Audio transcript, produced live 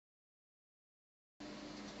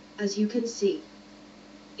As you can see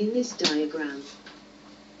in this diagram,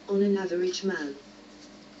 on an average man,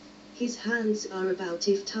 his hands are about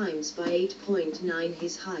 5 times by 8.9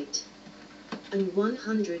 his height. An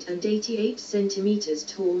 188 centimeters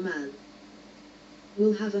tall man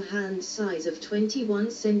will have a hand size of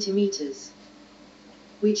 21 centimeters,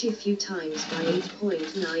 which if you times by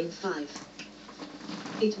 8.95,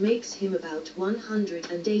 it makes him about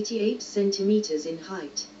 188 centimeters in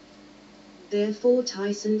height. Therefore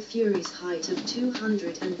Tyson Fury's height of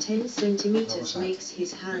 210 centimeters makes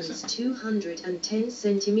his hands 210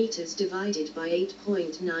 centimeters divided by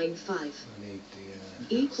 8.95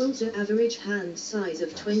 equals an average hand size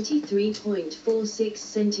of 23.46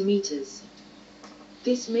 centimeters.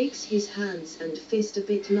 This makes his hands and fist a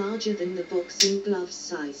bit larger than the boxing gloves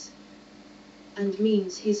size, and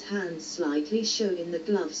means his hands slightly show in the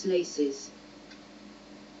gloves laces.